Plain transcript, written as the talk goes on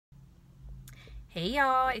Hey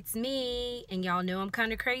y'all, it's me, and y'all know I'm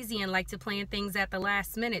kind of crazy and like to plan things at the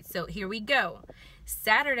last minute, so here we go.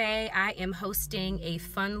 Saturday, I am hosting a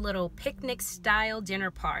fun little picnic style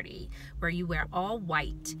dinner party where you wear all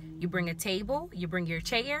white. You bring a table, you bring your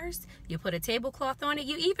chairs, you put a tablecloth on it,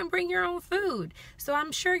 you even bring your own food. So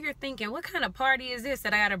I'm sure you're thinking, what kind of party is this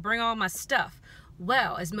that I gotta bring all my stuff?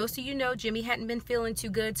 Well, as most of you know, Jimmy hadn't been feeling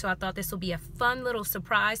too good, so I thought this will be a fun little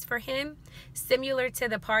surprise for him, similar to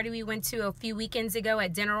the party we went to a few weekends ago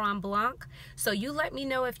at Dinner on Blanc. So you let me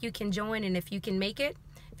know if you can join and if you can make it,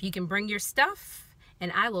 if you can bring your stuff,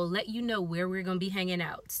 and I will let you know where we're going to be hanging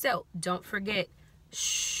out. So don't forget,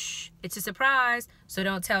 shh, it's a surprise, so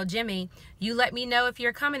don't tell Jimmy. You let me know if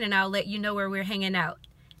you're coming, and I'll let you know where we're hanging out.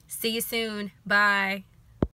 See you soon. Bye.